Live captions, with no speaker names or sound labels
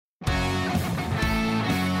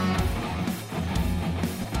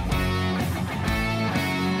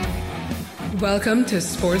Welcome to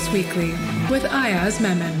Sports Weekly with Ayaz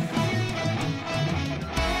Memon.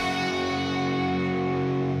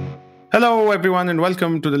 Hello, everyone, and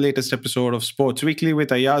welcome to the latest episode of Sports Weekly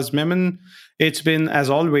with Ayaz Memon. It's been, as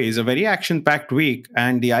always, a very action-packed week,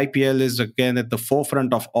 and the IPL is again at the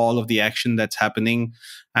forefront of all of the action that's happening.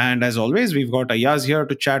 And as always, we've got Ayaz here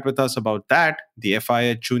to chat with us about that, the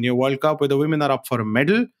FIH Junior World Cup, where the women are up for a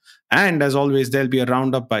medal. And as always, there'll be a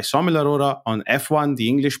roundup by Somil Arora on F1, the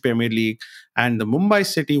English Premier League, and the Mumbai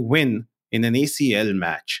City win in an ACL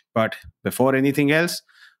match. But before anything else,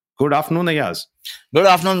 good afternoon, Ayaz. Good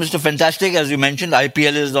afternoon, Mr. Fantastic. As you mentioned,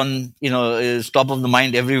 IPL is is top of the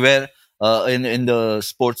mind everywhere in the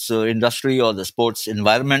sports industry or the sports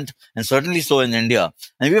environment, and certainly so in India.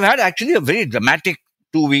 And we've had actually a very dramatic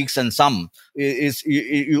 2 weeks, and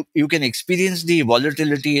you can experience the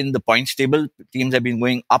volatility in the points table. Teams have been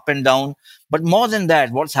going up and down, but more than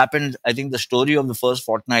that, what's happened? I think the story of the first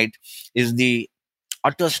fortnight is the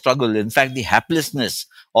utter struggle, in fact, the haplessness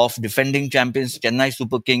of defending champions Chennai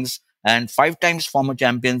Super Kings and 5 times former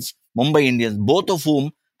champions Mumbai Indians, both of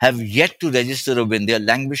whom have yet to register a win. They are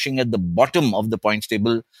languishing at the bottom of the points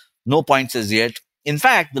table. No points as yet. In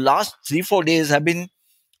fact, the last 3-4 days have been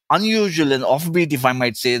unusual and offbeat, if I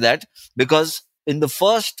might say that, because in the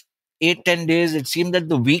first 8-10 days, it seemed that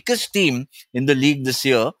the weakest team in the league this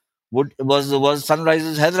year was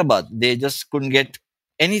Sunrisers Hyderabad. They just couldn't get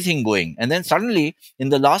anything going. And then suddenly, in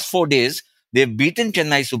the last 4 days, they've beaten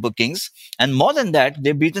Chennai Super Kings. And more than that,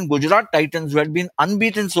 they've beaten Gujarat Titans, who had been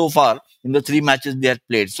unbeaten so far in the 3 matches they had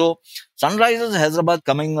played. So Sunrisers Hyderabad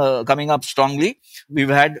coming up strongly. We've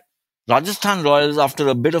had Rajasthan Royals, after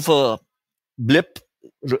a bit of a blip,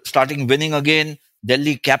 starting winning again.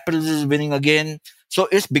 Delhi Capitals is winning again. So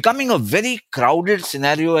it's becoming a very crowded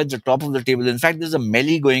scenario at the top of the table. In fact, there's a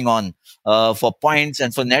melee going on for points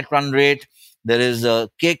and for net run rate. There is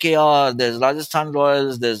KKR, there's Rajasthan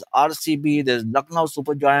Royals, there's RCB, there's Lucknow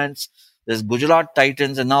Super Giants, there's Gujarat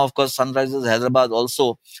Titans, and now, of course, Sunrisers Hyderabad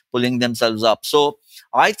also pulling themselves up. So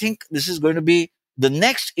I think this is going to be, the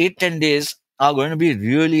next 8-10 days are going to be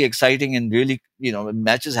really exciting, and really,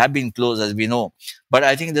 matches have been close, as we know. But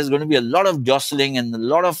I think there's going to be a lot of jostling and a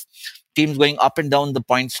lot of teams going up and down the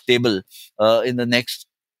points table in the next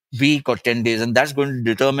week or 10 days. And that's going to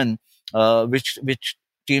determine which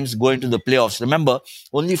teams go into the playoffs. Remember,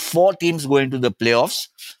 only 4 teams go into the playoffs.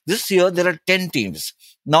 This year, there are 10 teams.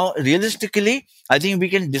 Now, realistically, I think we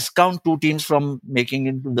can discount 2 teams from making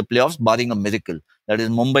into the playoffs, barring a miracle. That is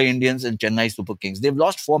Mumbai Indians and Chennai Super Kings. They've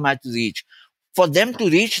lost 4 matches each. For them to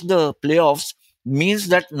reach the playoffs means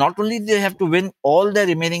that not only they have to win all their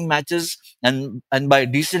remaining matches and by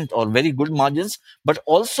decent or very good margins, but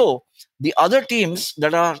also the other teams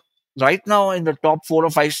that are right now in the top 4 or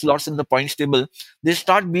 5 slots in the points table, they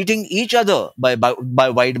start beating each other by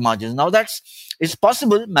wide margins. Now it's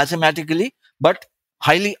possible mathematically, but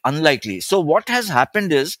highly unlikely. So what has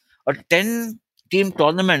happened is a 10-team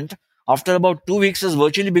tournament after about 2 weeks has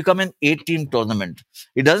virtually become an 8-team tournament.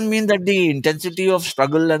 It doesn't mean that the intensity of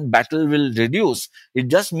struggle and battle will reduce. It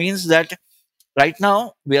just means that right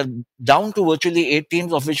now we are down to virtually 8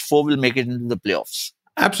 teams, of which 4 will make it into the playoffs.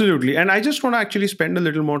 Absolutely. And I just want to actually spend a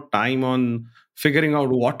little more time on figuring out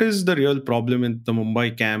what is the real problem in the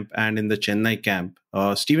Mumbai camp and in the Chennai camp.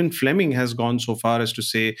 Stephen Fleming has gone so far as to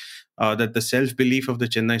say that the self-belief of the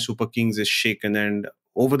Chennai Super Kings is shaken. And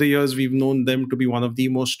over the years, we've known them to be one of the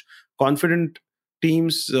most confident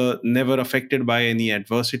teams, never affected by any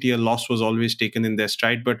adversity. A loss was always taken in their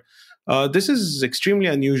stride. But this is extremely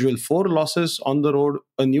unusual. 4 losses on the road,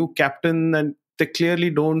 a new captain, and they clearly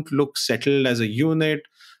don't look settled as a unit,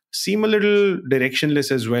 seem a little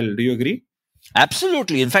directionless as well. Do you agree?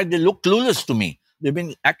 Absolutely. In fact, they look clueless to me. They've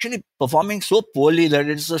been actually performing so poorly that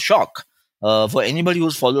it's a shock for anybody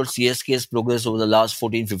who's followed CSK's progress over the last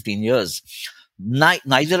 14-15 years.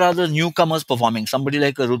 Neither are the newcomers performing. Somebody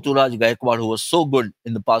like a Ruturaj Gaikwad, who was so good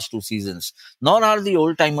in the past 2 seasons. Nor are the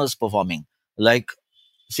old-timers performing, like,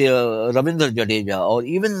 say, Ravindra Jadeja, or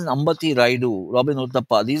even Ambati Raidu, Robin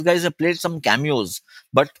Uthappa. These guys have played some cameos,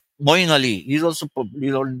 but Moeen Ali, he's also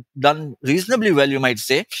done reasonably well, you might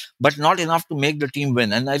say, but not enough to make the team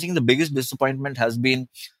win. And I think the biggest disappointment has been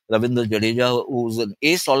Ravindra Jadeja, who's an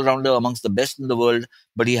ace all-rounder amongst the best in the world,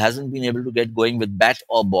 but he hasn't been able to get going with bat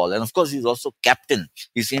or ball. And of course, he's also captain.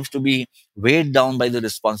 He seems to be weighed down by the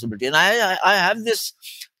responsibility. And I have this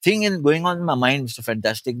thing going on in my mind, Mr.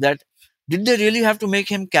 Fantastic, that did they really have to make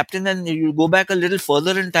him captain? And you go back a little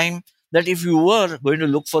further in time, that if you were going to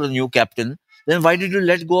look for a new captain, then why did you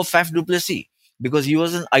let go of Faf du Plessis? Because he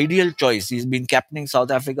was an ideal choice. He's been captaining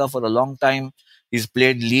South Africa for a long time. He's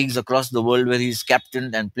played leagues across the world where he's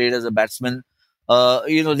captained and played as a batsman.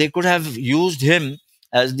 They could have used him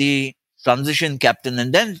as the transition captain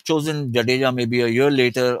and then chosen Jadeja maybe a year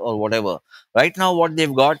later or whatever. Right now, what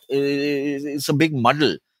they've got is a big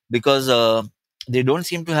muddle because they don't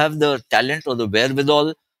seem to have the talent or the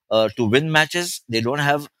wherewithal to win matches. They don't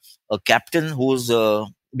have a captain who's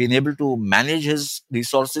been able to manage his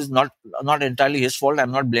resources. Not entirely his fault.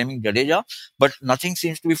 I'm not blaming Jadeja, but nothing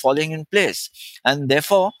seems to be falling in place, and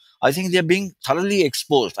therefore I think they're being thoroughly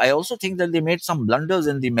exposed. I also think that they made some blunders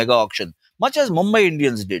in the mega auction, much as Mumbai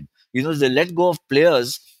Indians did. They let go of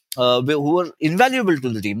players who were invaluable to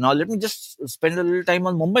the team. Now, let me just spend a little time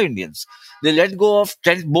on Mumbai Indians. They let go of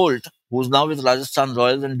Trent Bolt, who's now with Rajasthan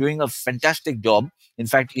Royals and doing a fantastic job. In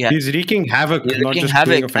fact, He's wreaking havoc, he's not wreaking just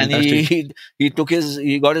doing havoc, a and fantastic.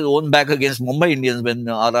 he got his own back against Mumbai Indians when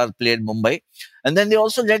RR played Mumbai, and then they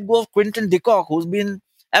also let go of Quinton de Kock, who's been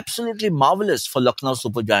absolutely marvelous for Lucknow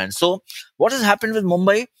Super Giants. So, what has happened with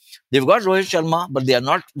Mumbai? They've got Rohit Sharma, but they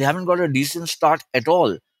haven't got a decent start at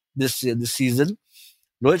all this season.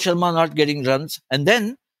 Rohit Sharma not getting runs, and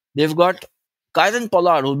then they've got Kyron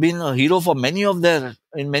Pollard, who's been a hero for many of their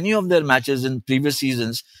matches in previous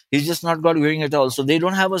seasons. He's just not got going at all. So they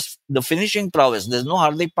don't have the finishing prowess. There's no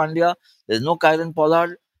Hardik Pandya. There's no Kyron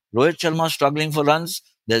Pollard. Rohit Sharma struggling for runs.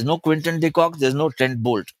 There's no Quinton de Kock. There's no Trent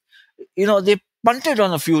Bolt. They punted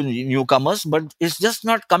on a few newcomers, but it's just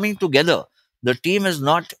not coming together. The team is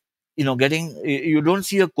not, getting. You don't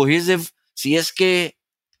see a cohesive CSK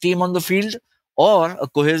team on the field or a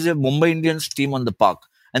cohesive Mumbai Indians team on the park,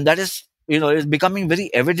 and that is, is becoming very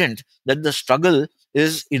evident that the struggle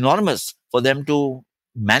is enormous for them to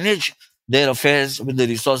manage their affairs with the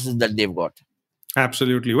resources that they've got.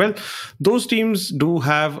 Absolutely. Well, those teams do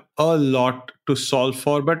have a lot to solve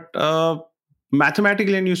for, but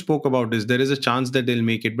mathematically, and you spoke about this, there is a chance that they'll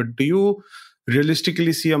make it. But do you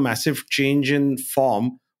realistically see a massive change in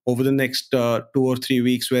form over the next 2 or 3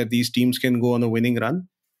 weeks where these teams can go on a winning run?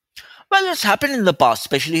 Well, it's happened in the past,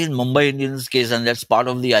 especially in Mumbai Indians' case, and that's part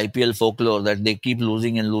of the IPL folklore that they keep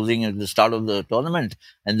losing and losing at the start of the tournament,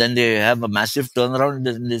 and then they have a massive turnaround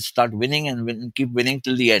and they start winning and keep winning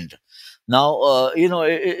till the end. Now,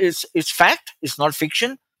 it's fact, it's not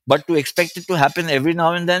fiction, but to expect it to happen every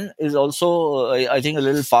now and then is also, I think, a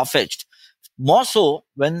little far fetched. More so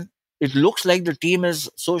when it looks like the team is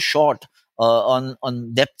so short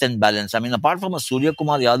on depth and balance. I mean, apart from a Surya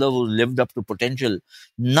Kumar Yadav who lived up to potential,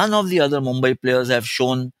 none of the other Mumbai players have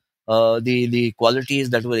shown the qualities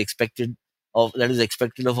that is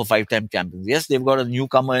expected of a five-time champion. Yes, they've got a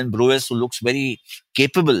newcomer in Bruce who looks very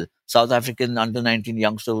capable. South African under-19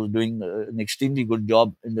 youngster who's doing an extremely good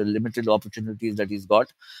job in the limited opportunities that he's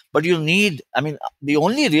got. But the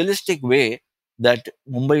only realistic way that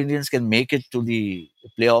Mumbai Indians can make it to the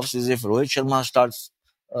playoffs is if Rohit Sharma starts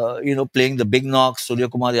playing the big knocks. Surya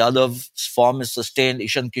Kumar Yadav's form is sustained.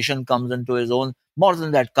 Ishan Kishan comes into his own. More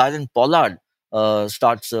than that, Kyron Pollard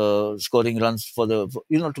starts scoring runs to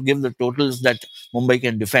give the totals that Mumbai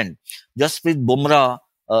can defend. Jasprit Bumrah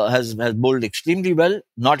has bowled extremely well,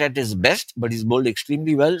 not at his best, but he's bowled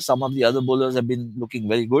extremely well. Some of the other bowlers have been looking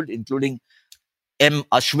very good, including M.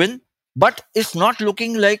 Ashwin. But it's not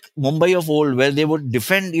looking like Mumbai of old, where they would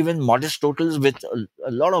defend even modest totals with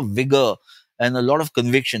a lot of vigor and a lot of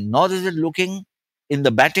conviction. Nor is it looking in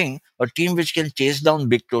the batting a team which can chase down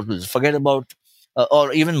big totals. Forget about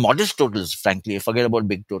or even modest totals, frankly. Forget about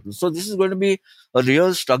big totals. So this is going to be a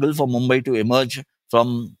real struggle for Mumbai to emerge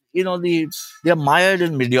from, they are mired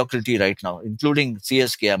in mediocrity right now, including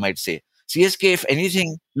CSK, I might say. CSK, if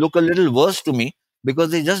anything, look a little worse to me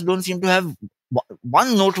because they just don't seem to have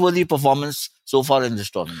one noteworthy performance so far in this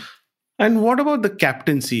tournament. And what about the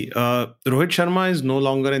captaincy? Rohit Sharma is no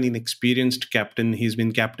longer an inexperienced captain. He's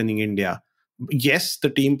been captaining India. Yes, the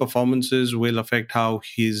team performances will affect how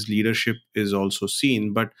his leadership is also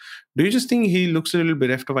seen. But do you just think he looks a little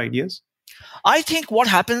bereft of ideas? I think what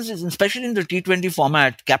happens is, especially in the T20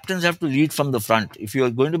 format, captains have to lead from the front. If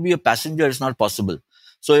you're going to be a passenger, it's not possible.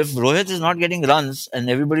 So if Rohit is not getting runs and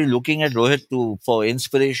everybody looking at Rohit for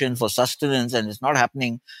inspiration, for sustenance, and it's not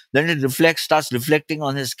happening, then it starts reflecting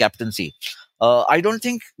on his captaincy. I don't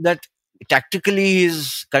think that tactically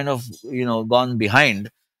he's kind of gone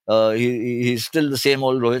behind. He's still the same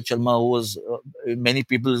old Rohit Sharma, who was, in many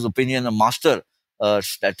people's opinion, a master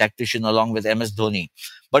tactician along with MS Dhoni.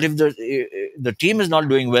 But if the team is not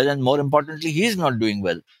doing well, and more importantly, he's not doing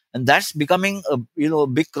well, and that's becoming a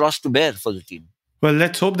big cross to bear for the team. Well,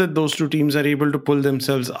 let's hope that those two teams are able to pull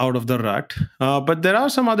themselves out of the rut. But there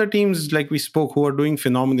are some other teams, like we spoke, who are doing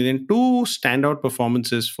phenomenally. And two standout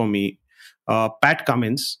performances for me. Pat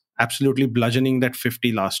Cummins, absolutely bludgeoning that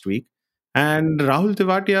 50 last week. And Rahul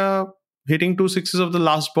Tewatia hitting two sixes of the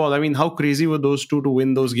last ball. I mean, how crazy were those two to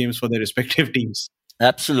win those games for their respective teams?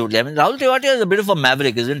 Absolutely. I mean, Rahul Tewatia is a bit of a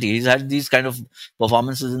maverick, isn't he? He's had these kind of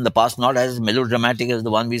performances in the past, not as melodramatic as the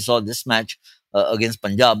one we saw this match against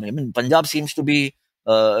Punjab. I mean, Punjab seems to be,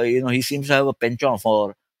 he seems to have a penchant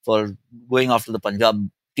for going after the Punjab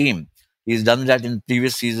team. He's done that in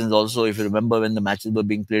previous seasons also, if you remember when the matches were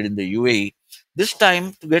being played in the UAE. This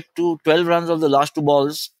time, to get to 12 runs of the last two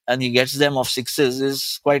balls and he gets them off sixes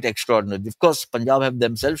is quite extraordinary. Of course, Punjab have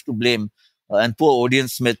themselves to blame and poor Odian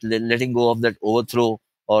Smith letting go of that overthrow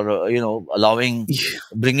or allowing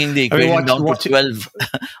bringing the I mean, equation down to 12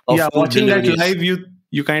 of yeah, two watching that deliveries. live,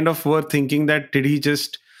 you kind of were thinking that did he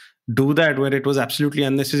just do that where it was absolutely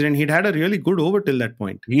unnecessary? And he'd had a really good over till that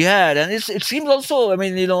point. He had, and it seems also, I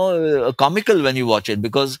mean, comical when you watch it,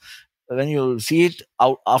 because when you see it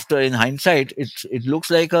out after in hindsight, it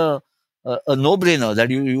looks like a no-brainer that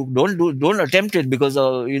you don't attempt it, because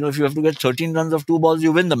if you have to get 13 runs of two balls,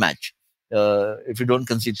 you win the match. If you don't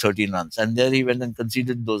concede 13 runs, and there he went and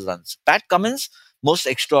conceded those runs. Pat Cummins, most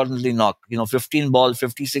extraordinary knock. 15 balls,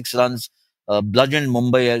 56 runs, bludgeoned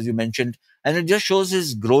Mumbai, as you mentioned, and it just shows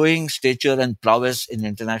his growing stature and prowess in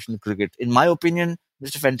international cricket. In my opinion,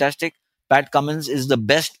 Mr. Fantastic, Pat Cummins is the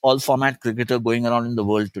best all-format cricketer going around in the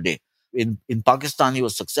world today. In Pakistan, he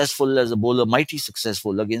was successful as a bowler, mighty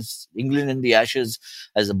successful against England in the Ashes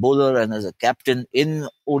as a bowler and as a captain in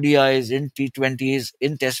ODIs, in T20s,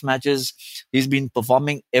 in Test matches. He's been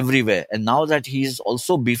performing everywhere. And now that he's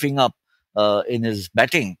also beefing up in his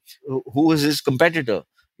batting, who is his competitor?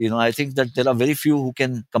 I think that there are very few who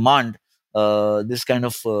can command these kind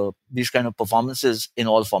of performances in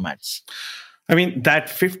all formats. I mean, that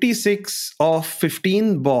 56 of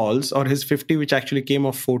 15 balls, or his 50, which actually came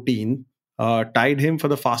off 14, tied him for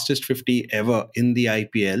the fastest 50 ever in the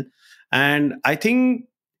IPL. And I think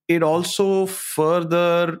it also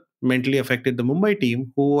further mentally affected the Mumbai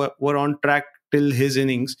team, who were on track till his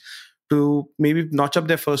innings to maybe notch up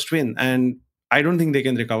their first win. And I don't think they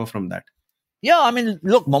can recover from that. Yeah, I mean,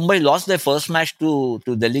 look, Mumbai lost their first match to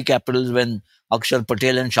Delhi Capitals when Akshar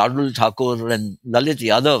Patel and Shardul Thakur and Lalit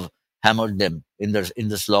Yadav hammered them in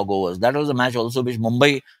the slog overs. That was a match also which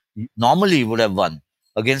Mumbai normally would have won.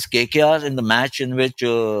 Against KKR, in the match in which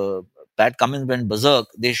Pat Cummins went berserk,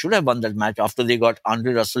 they should have won that match after they got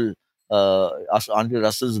Andre Russell's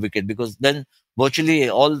wicket, because then virtually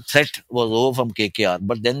all threat was over from KKR.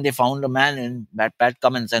 But then they found a man in Pat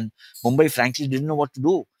Cummins, and Mumbai frankly didn't know what to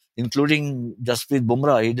do, including Jasprit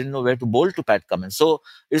Bumrah. He didn't know where to bowl to Pat Cummins. So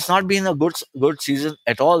it's not been a good season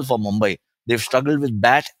at all for Mumbai. They've struggled with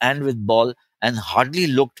bat and with ball and hardly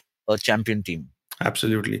looked a champion team.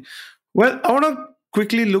 Absolutely. Well, I want to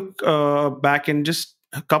quickly look back, and just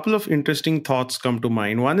a couple of interesting thoughts come to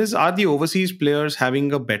mind. One is, are the overseas players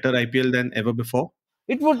having a better IPL than ever before?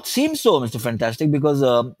 It would seem so, Mr. Fantastic, because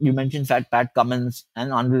you mentioned Pat Cummins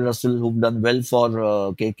and Andre Russell, who've done well for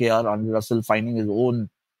KKR. Andre Russell finding his own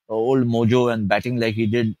old mojo and batting like he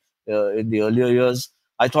did in the earlier years.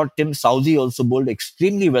 I thought Tim Southee also bowled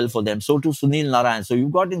extremely well for them. So too Sunil Narayan. So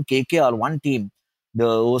you've got in KKR one team, the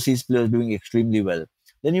overseas players doing extremely well.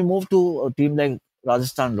 Then you move to a team like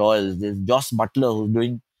Rajasthan Royals. There's Joss Butler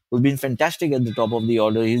who's been fantastic at the top of the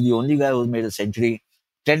order. He's the only guy who's made a century.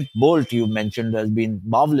 Trent Bolt, you mentioned, has been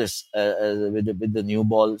marvelous with the new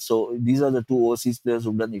ball. So these are the two overseas players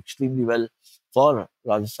who've done extremely well for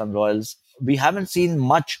Rajasthan Royals. We haven't seen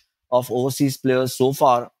much of overseas players so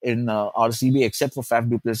far in RCB except for Faf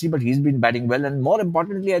du Plessis, but he's been batting well. And more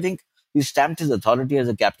importantly, I think he stamped his authority as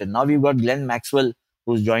a captain. Now we've got Glenn Maxwell,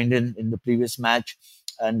 who's joined in the previous match,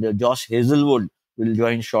 and Josh Hazelwood will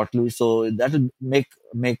join shortly. So that will make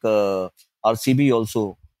RCB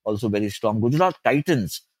also very strong. Gujarat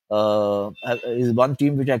Titans is one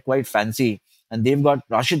team which I quite fancy, and they've got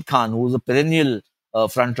Rashid Khan, who's a perennial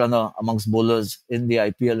front runner amongst bowlers in the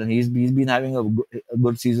IPL, and he's been having a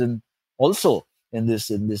good season also in this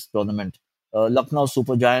tournament. Lucknow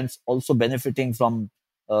Super Giants also benefiting from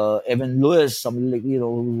Evan Lewis, somebody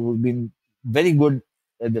who's been very good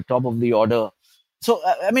at the top of the order. So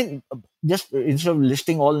I mean, just instead of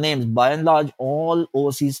listing all names, by and large, all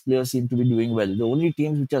overseas players seem to be doing well. The only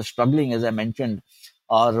teams which are struggling, as I mentioned,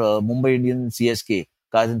 are Mumbai Indians, CSK.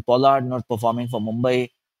 Kazim Pollard not performing for Mumbai.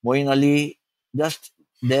 Moeen Ali just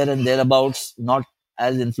there and thereabouts, not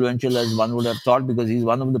as influential as one would have thought, because he's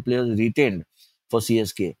one of the players retained for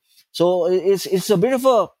CSK. So it's a bit of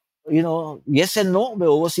a yes and no where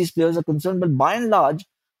overseas players are concerned, but by and large,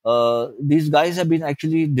 these guys have been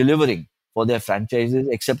actually delivering for their franchises,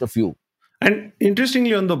 except a few. And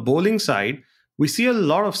interestingly, on the bowling side, we see a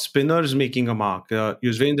lot of spinners making a mark.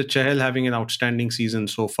 Yuzvendra Chahal having an outstanding season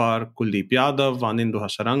so far, Kuldeep Yadav, Vanindu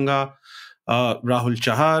Hasaranga, Rahul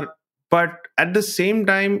Chahar. But at the same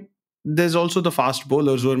time, there's also the fast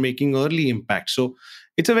bowlers who are making early impact. So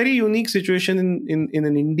it's a very unique situation in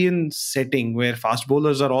an Indian setting where fast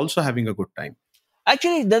bowlers are also having a good time.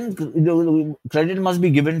 Actually, then credit must be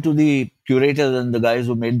given to the curators and the guys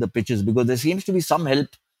who made the pitches, because there seems to be some help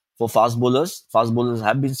for fast bowlers. Fast bowlers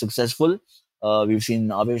have been successful. We've seen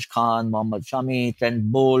Avesh Khan, Mohammad Shami,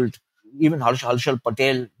 Trent Bolt, even Harshal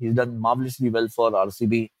Patel. He's done marvelously well for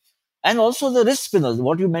RCB. And also the wrist spinners.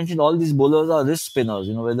 What you mentioned, all these bowlers are wrist spinners.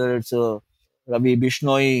 Whether it's Ravi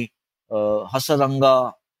Bishnoi,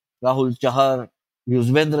 Hasaranga, Rahul Chahar,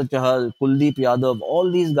 Yuzvendra Chahal, Kuldeep Yadav,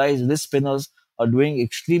 all these guys, wrist spinners, are doing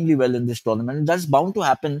extremely well in this tournament. And that's bound to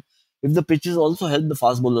happen if the pitches also help the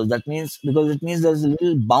fast bowlers. Because it means there's a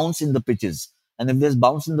little bounce in the pitches. And if there's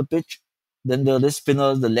bounce in the pitch, then the wrist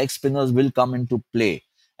spinners, the leg spinners will come into play.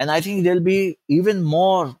 And I think there'll be even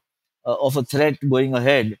more of a threat going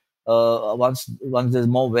ahead once there's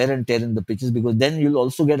more wear and tear in the pitches, because then you'll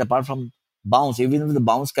also get, apart from bounce, even if the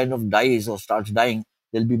bounce kind of dies or starts dying,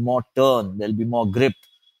 there'll be more turn, there'll be more grip.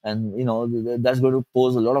 And, that's going to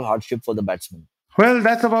pose a lot of hardship for the batsmen. Well,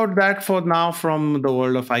 that's about that for now from the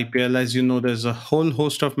world of IPL. As you know, there's a whole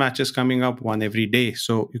host of matches coming up, one every day,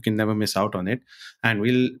 so you can never miss out on it. And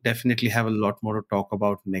we'll definitely have a lot more to talk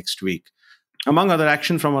about next week. Among other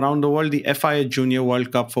action from around the world, the FIA Junior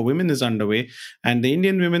World Cup for women is underway, and the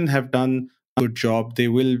Indian women have done a good job. They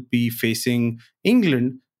will be facing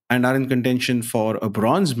England and are in contention for a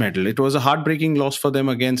bronze medal. It was a heartbreaking loss for them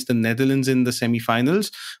against the Netherlands in the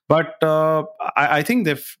semi-finals, but I think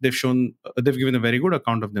they've given a very good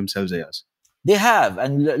account of themselves, Ayaz. They have,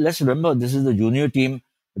 and let's remember, this is the junior team.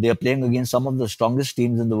 They are playing against some of the strongest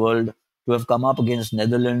teams in the world. To have come up against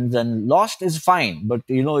Netherlands and lost is fine, but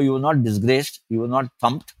you were not disgraced, you were not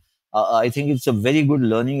thumped. I think it's a very good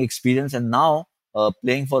learning experience, and now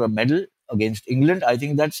playing for a medal against England, I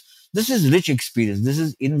think this is rich experience. This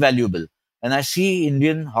is invaluable, and I see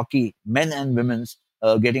Indian hockey, men and women's,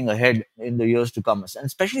 getting ahead in the years to come, and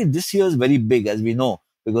especially this year is very big, as we know,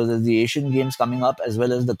 because there's the Asian Games coming up as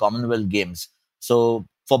well as the Commonwealth Games. So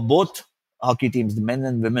for both hockey teams, the men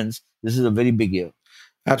and women's, this is a very big year.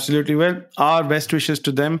 Absolutely. Well, our best wishes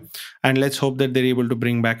to them, and let's hope that they're able to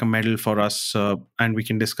bring back a medal for us, and we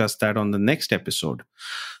can discuss that on the next episode.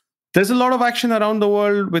 There's a lot of action around the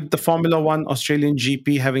world with the Formula One Australian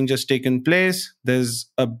GP having just taken place. There's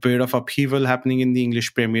a bit of upheaval happening in the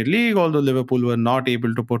English Premier League, although Liverpool were not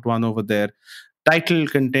able to put one over their title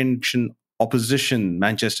contention opposition,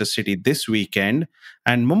 Manchester City, this weekend.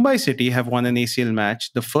 And Mumbai City have won an ACL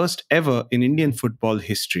match, the first ever in Indian football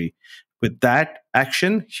history. With that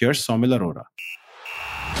action, here's Saumil Arora.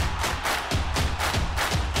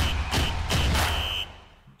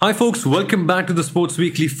 Hi folks, welcome back to the Sports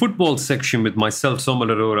Weekly football section with myself,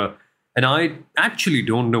 Saumil Arora. And I actually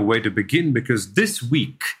don't know where to begin, because this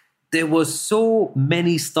week there were so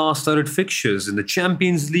many star-studded fixtures in the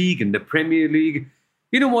Champions League and the Premier League.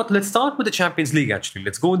 You know what, let's start with the Champions League actually.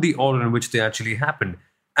 Let's go in the order in which they actually happened.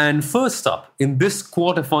 And first up, in this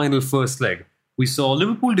quarter-final first leg, we saw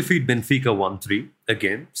Liverpool defeat Benfica 1-3.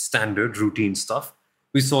 Again, standard routine stuff.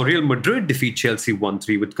 We saw Real Madrid defeat Chelsea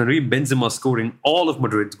 1-3 with Karim Benzema scoring all of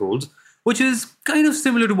Madrid's goals, which is kind of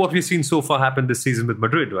similar to what we've seen so far happen this season with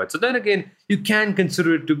Madrid, right? So then again, you can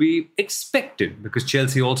consider it to be expected, because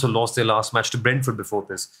Chelsea also lost their last match to Brentford before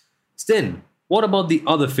this. Then, what about the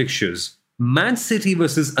other fixtures? Man City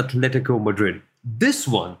versus Atletico Madrid. This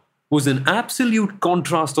one was an absolute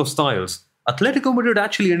contrast of styles. Atletico Madrid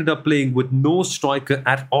actually ended up playing with no striker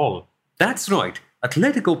at all. That's right,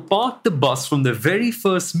 Atletico parked the bus from the very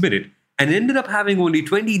first minute and ended up having only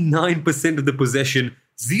 29% of the possession,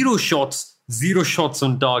 0 shots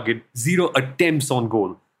on target, 0 attempts on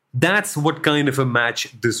goal. That's what kind of a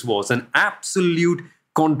match this was, an absolute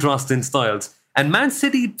contrast in styles. And Man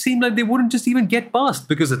City, it seemed like they wouldn't just even get past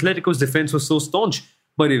because Atletico's defense was so staunch.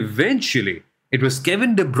 But eventually, it was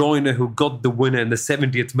Kevin De Bruyne who got the winner in the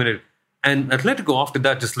 70th minute. And Atletico after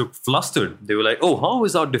that just looked flustered. They were like, oh, how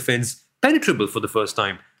is our defense penetrable for the first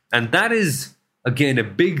time? And that is, again, a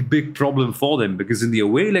big problem for them, because in the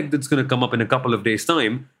away leg that's going to come up in a couple of days'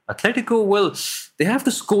 time, Atletico, well, they have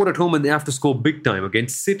to score at home and they have to score big time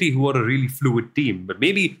against City, who are a really fluid team. But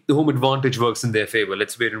maybe the home advantage works in their favour.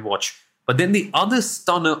 Let's wait and watch. But then the other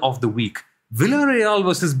stunner of the week, Villarreal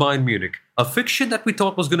versus Bayern Munich, a fixture that we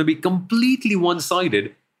thought was going to be completely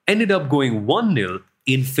one-sided, ended up going 1-0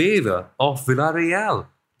 in favour of Villarreal.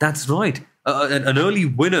 That's right. An early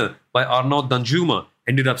winner by Arnaud Danjuma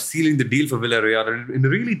ended up sealing the deal for Villarreal in a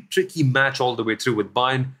really tricky match all the way through, with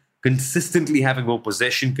Bayern consistently having more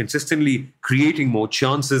possession, consistently creating more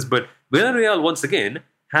chances, but Villarreal once again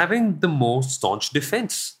having the more staunch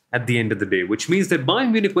defense at the end of the day, which means that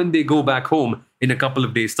Bayern Munich, when they go back home in a couple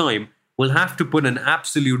of days' time, will have to put an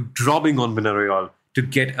absolute drubbing on Villarreal to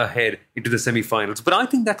get ahead into the semi-finals. But I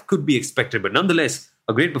think that could be expected, but nonetheless,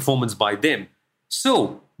 a great performance by them.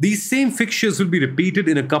 So, these same fixtures will be repeated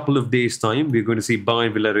in a couple of days' time. We're going to see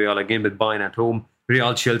Bayern Villarreal again, with Bayern at home,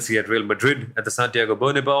 Real Chelsea at Real Madrid at the Santiago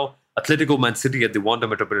Bernabeu, Atletico Man City at the Wanda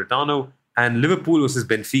Metropolitano, and Liverpool versus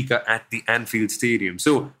Benfica at the Anfield Stadium.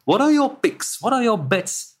 So, what are your picks? What are your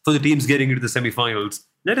bets for the teams getting into the semi-finals?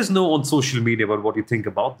 Let us know on social media about what you think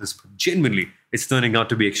about this. But genuinely, it's turning out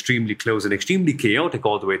to be extremely close and extremely chaotic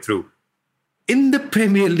all the way through. In the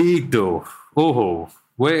Premier League, though,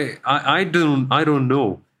 where I don't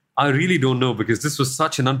know. I really don't know, because this was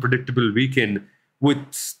such an unpredictable weekend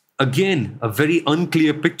with, again, a very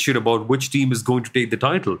unclear picture about which team is going to take the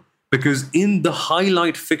title. Because in the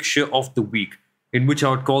highlight fixture of the week, in which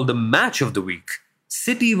I would call the match of the week,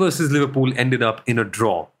 City versus Liverpool ended up in a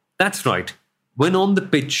draw. That's right. When on the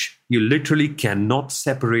pitch, you literally cannot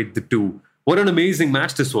separate the two. What an amazing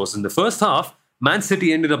match this was. In the first half, Man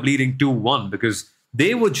City ended up leading 2-1 because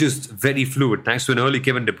they were just very fluid, thanks to an early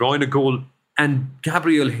Kevin De Bruyne goal and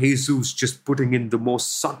Gabriel Jesus just putting in the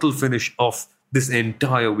most subtle finish of this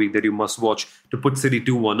entire week that you must watch to put City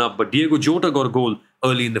 2-1 up. But Diego Jota got a goal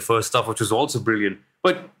early in the first half, which was also brilliant.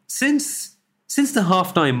 But since the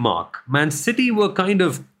halftime mark, Man City were kind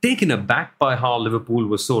of taken aback by how Liverpool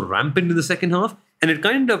was so rampant in the second half, and it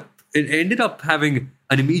ended up having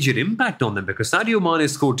an immediate impact on them, because Sadio Mane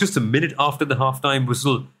scored just a minute after the halftime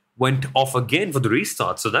whistle went off again for the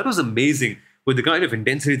restart. So that was amazing with the kind of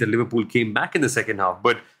intensity that Liverpool came back in the second half.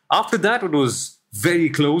 But after that, it was very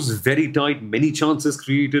close, very tight, many chances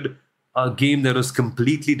created. A game that was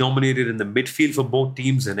completely dominated in the midfield for both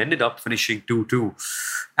teams and ended up finishing 2-2.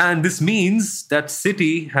 And this means that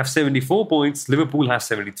City have 74 points, Liverpool have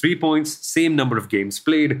 73 points, same number of games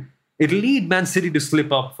played. It'll lead Man City to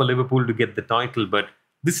slip up for Liverpool to get the title, but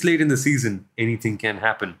this late in the season, anything can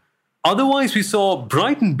happen. Otherwise, we saw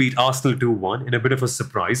Brighton beat Arsenal 2-1 in a bit of a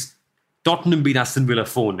surprise. Tottenham beat Aston Villa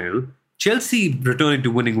 4-0. Chelsea returning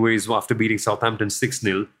to winning ways after beating Southampton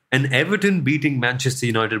 6-0, and Everton beating Manchester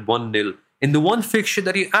United 1-0 in the one fixture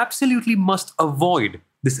that you absolutely must avoid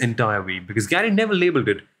this entire week, because Gary Neville labelled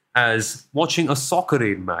it as watching a soccer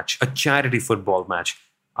aid match, a charity football match.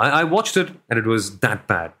 I watched it and it was that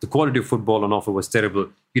bad. The quality of football on offer was terrible.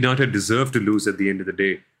 United deserved to lose at the end of the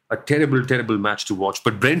day. A terrible, terrible match to watch.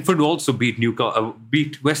 But Brentford also beat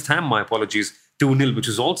West Ham, 2-0, which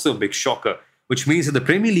was also a big shocker, which means that the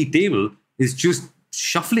Premier League table is just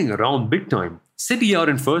shuffling around big time. City are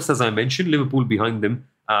in first, as I mentioned, Liverpool behind them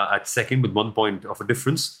at second with 1 point of a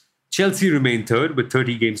difference. Chelsea remain third with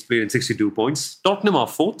 30 games played and 62 points. Tottenham are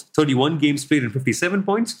fourth, 31 games played and 57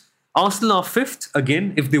 points. Arsenal are fifth.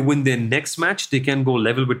 Again, if they win their next match, they can go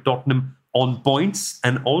level with Tottenham on points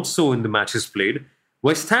and also in the matches played.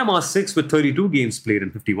 West Ham are sixth with 32 games played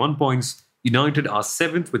and 51 points. United are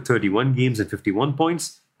seventh with 31 games and 51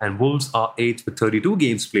 points. And Wolves are eighth with 32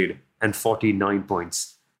 games played and 49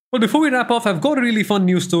 points. Well, before we wrap up, I've got a really fun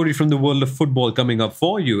news story from the world of football coming up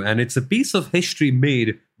for you. And it's a piece of history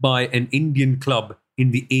made by an Indian club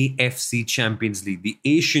in the AFC Champions League, the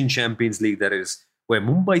Asian Champions League, that is, where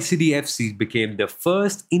Mumbai City FC became the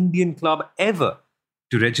first Indian club ever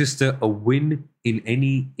to register a win in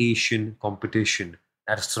any Asian competition.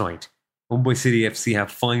 That's right. Mumbai City FC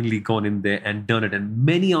have finally gone in there and done it. And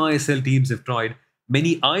many ISL teams have tried.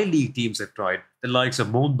 Many I-League teams have tried. The likes of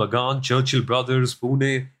Mohun Bagan, Churchill Brothers,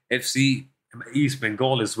 Pune FC, East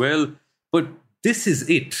Bengal as well. But this is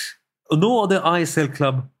it. No other ISL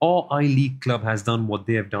club or I-League club has done what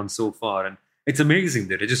they have done so far. And it's amazing.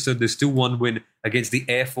 They registered this 2-1 win against the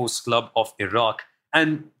Air Force Club of Iraq.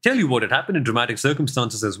 And tell you what, it happened in dramatic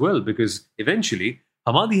circumstances as well, because eventually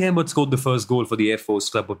Hamadi Ahmed scored the first goal for the Air Force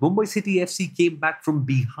Club, but Mumbai City FC came back from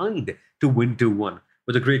behind to win 2-1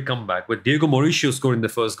 with a great comeback, with Diego Mauricio scoring the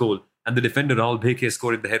first goal and the defender Rahul Bheke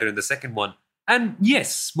scoring the header in the second one. And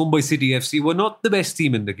yes, Mumbai City FC were not the best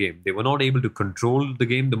team in the game. They were not able to control the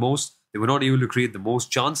game the most. They were not able to create the most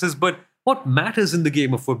chances. But what matters in the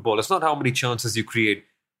game of football is not how many chances you create,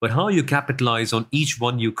 but how you capitalize on each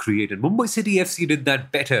one you create. And Mumbai City FC did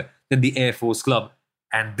that better than the Air Force Club.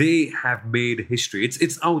 And they have made history.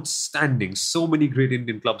 It's outstanding. So many great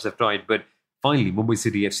Indian clubs have tried, but finally Mumbai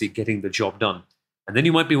City FC getting the job done. And then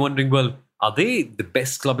you might be wondering, well, are they the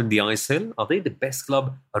best club in the ISL? Are they the best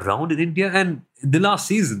club around in India? And in the last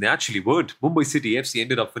season, they actually weren't. Mumbai City FC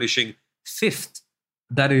ended up finishing fifth.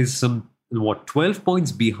 that is 12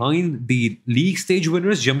 points behind the league stage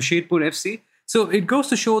winners, Jamshedpur FC. So it goes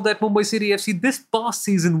to show that Mumbai City FC this past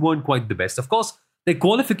season weren't quite the best. Of course, their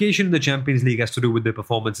qualification in the Champions League has to do with their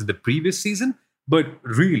performance in the previous season, but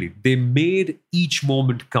really, they made each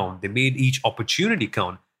moment count. They made each opportunity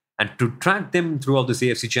count. And to track them throughout this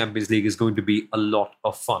AFC Champions League is going to be a lot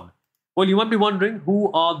of fun. Well, you might be wondering,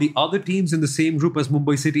 who are the other teams in the same group as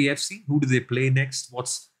Mumbai City FC? Who do they play next?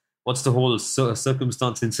 What's the whole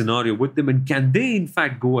circumstance and scenario with them? And can they, in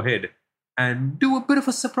fact, go ahead and do a bit of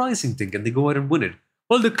a surprising thing? Can they go ahead and win it?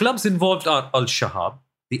 Well, the clubs involved are Al Shahab,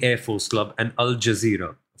 the Air Force Club, and Al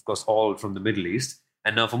Jazeera, of course, all from the Middle East.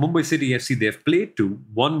 And now for Mumbai City FC, they've played 2,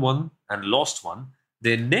 won 1, and lost 1.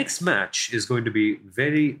 Their next match is going to be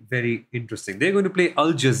very, very interesting. They're going to play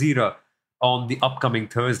Al Jazeera on the upcoming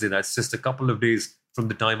Thursday. That's just a couple of days from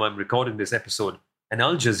the time I'm recording this episode. And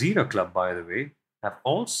Al Jazeera Club, by the way, have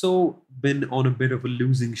also been on a bit of a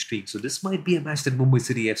losing streak. So this might be a match that Mumbai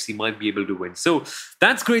City FC might be able to win. So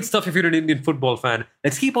that's great stuff if you're an Indian football fan.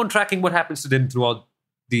 Let's keep on tracking what happens to them throughout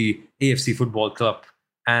the AFC Football Club.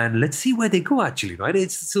 And let's see where they go, actually, right?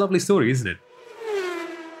 It's a lovely story, isn't it?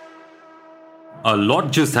 A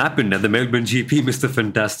lot just happened at the Melbourne GP, Mr.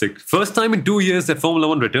 Fantastic. First time in 2 years that Formula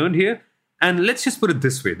 1 returned here. And let's just put it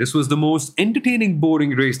this way. This was the most entertaining,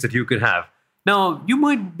 boring race that you could have. Now, you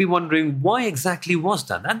might be wondering, why exactly was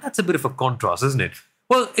that? And that's a bit of a contrast, isn't it?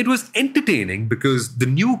 Well, it was entertaining because the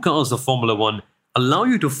new cars of Formula 1 allow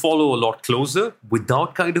you to follow a lot closer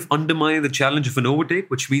without kind of undermining the challenge of an overtake,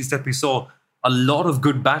 which means that we saw a lot of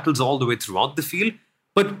good battles all the way throughout the field.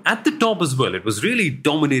 But at the top as well, it was really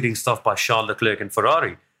dominating stuff by Charles Leclerc and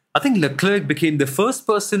Ferrari. I think Leclerc became the first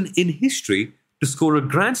person in history to score a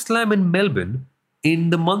Grand Slam in Melbourne in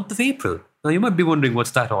the month of April. Now, you might be wondering,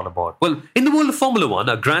 what's that all about? Well, in the world of Formula 1,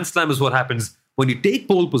 a Grand Slam is what happens when you take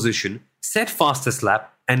pole position, set fastest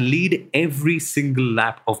lap, and lead every single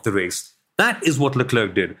lap of the race. That is what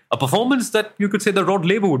Leclerc did. A performance that you could say that Rod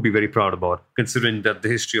Laver would be very proud about, considering that the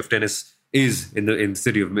history of tennis is in the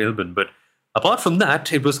city of Melbourne. But apart from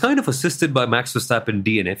that, it was kind of assisted by Max Verstappen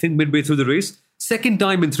DNFing midway through the race. Second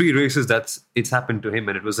time in 3 races that it's happened to him,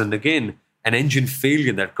 and it was again an engine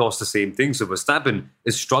failure that caused the same thing. So Verstappen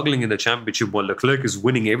is struggling in the championship while Leclerc is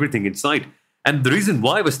winning everything in sight. And the reason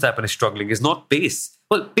why Verstappen is struggling is not pace.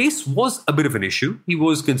 Well, pace was a bit of an issue. He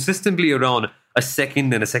was consistently around a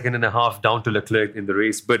second and a half down to Leclerc in the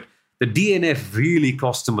race, but the DNF really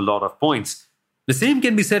cost him a lot of points. The same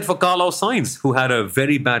can be said for Carlos Sainz, who had a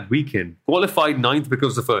very bad weekend. Qualified 9th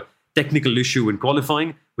because of a technical issue in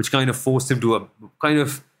qualifying, which kind of forced him to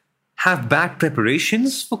have bad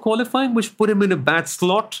preparations for qualifying, which put him in a bad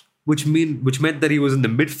slot, which meant that he was in the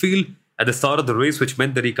midfield at the start of the race, which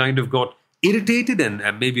meant that he kind of got irritated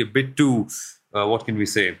and maybe a bit too,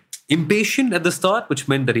 impatient at the start, which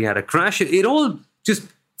meant that he had a crash. It all just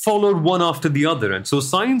followed one after the other. And so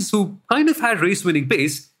Sainz, who kind of had race-winning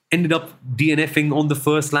pace, ended up DNFing on the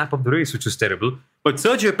first lap of the race, which was terrible. But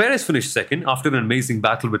Sergio Perez finished second after an amazing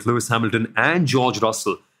battle with Lewis Hamilton and George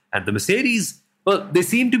Russell. And the Mercedes, well, they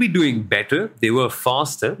seem to be doing better. They were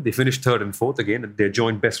faster. They finished 3rd and 4th again, and their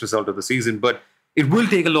joint best result of the season. But it will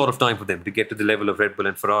take a lot of time for them to get to the level of Red Bull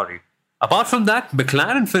and Ferrari. Apart from that,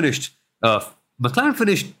 McLaren finished 5th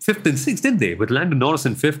and 6th, didn't they? With Lando Norris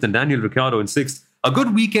in 5th and Daniel Ricciardo in 6th. A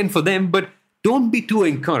good weekend for them, but don't be too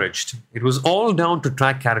encouraged. It was all down to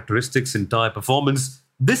track characteristics and tyre performance.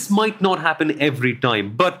 This might not happen every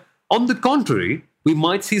time, but on the contrary, we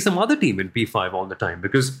might see some other team in P5 all the time,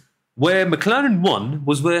 because where McLaren won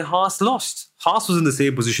was where Haas lost. Haas was in the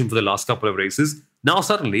same position for the last couple of races. Now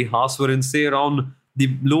suddenly Haas were in, say, around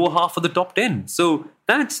the lower half of the top 10. So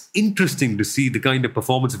that's interesting to see the kind of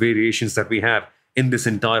performance variations that we have in this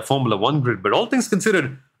entire Formula 1 grid. But all things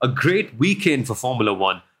considered, a great weekend for Formula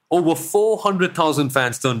 1. Over 400,000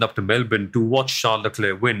 fans turned up to Melbourne to watch Charles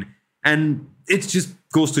Leclerc win. And it just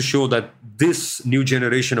goes to show that this new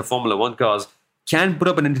generation of Formula 1 cars can put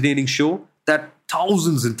up an entertaining show that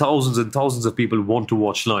thousands and thousands and thousands of people want to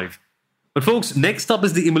watch live. But folks, next up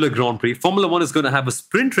is the Imola Grand Prix. Formula 1 is going to have a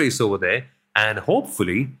sprint race over there. And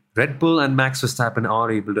hopefully, Red Bull and Max Verstappen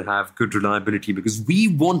are able to have good reliability, because we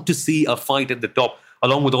want to see a fight at the top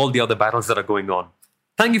along with all the other battles that are going on.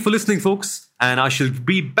 Thank you for listening, folks. And I shall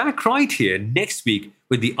be back right here next week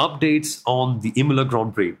with the updates on the Imola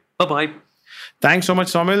Grand Prix. Bye-bye. Thanks so much,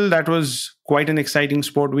 Somil. That was quite an exciting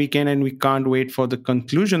sport weekend, and we can't wait for the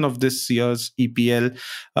conclusion of this year's EPL.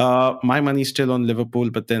 My money's still on Liverpool,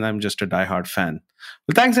 but then I'm just a diehard fan.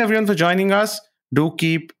 Well, thanks everyone for joining us. Do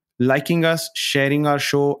keep liking us, sharing our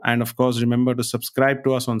show, and of course, remember to subscribe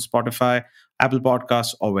to us on Spotify, Apple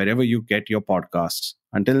Podcasts, or wherever you get your podcasts.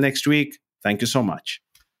 Until next week, Thank you so much.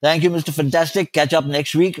 Thank you, Mr. Fantastic. Catch up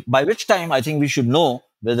next week, by which time I think we should know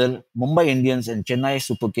whether Mumbai Indians and Chennai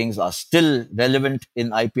Super Kings are still relevant in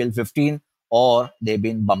IPL 15 or they've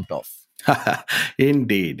been bumped off.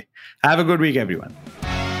 Indeed. Have a good week, everyone.